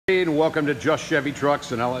And welcome to Just Chevy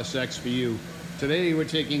Trucks and LSX for you. Today we're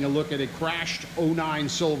taking a look at a crashed 09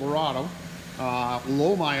 Silverado.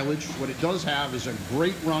 Low mileage. What it does have is a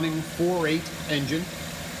great running 4.8 engine.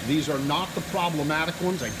 These are not the problematic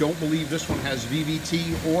ones. I don't believe this one has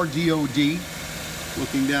VVT or DOD.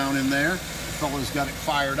 Looking down in there, the fella's got it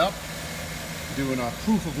fired up. Doing a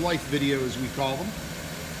proof of life video, as we call them.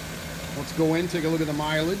 Let's go in, take a look at the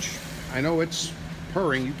mileage. I know it's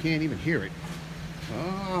purring, you can't even hear it.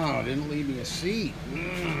 Oh, didn't leave me a seat.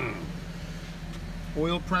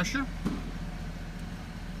 Oil pressure.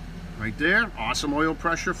 Right there. Awesome oil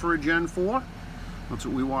pressure for a Gen 4. That's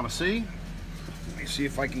what we want to see. Let me see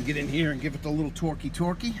if I can get in here and give it the little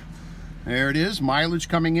torquey. There it is. Mileage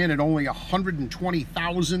coming in at only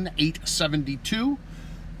 120,872.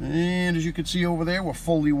 And as you can see over there, we're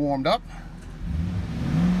fully warmed up.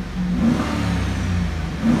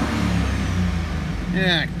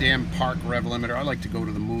 Yeah, damn park rev limiter. I like to go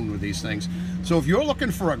to the moon with these things. So if you're looking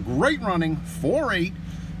for a great running 4.8,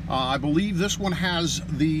 I believe this one has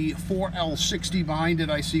the 4L60 behind it.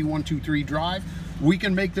 I see 123 drive. We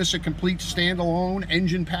can make this a complete standalone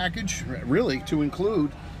engine package, really, to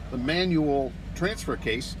include the manual transfer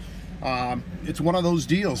case. It's one of those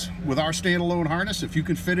deals. With our standalone harness, if you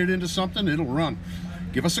can fit it into something, it'll run.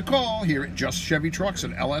 Give us a call here at Just Chevy Trucks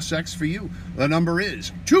and LSX for you. The number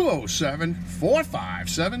is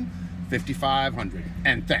 207-457-5500.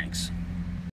 And thanks.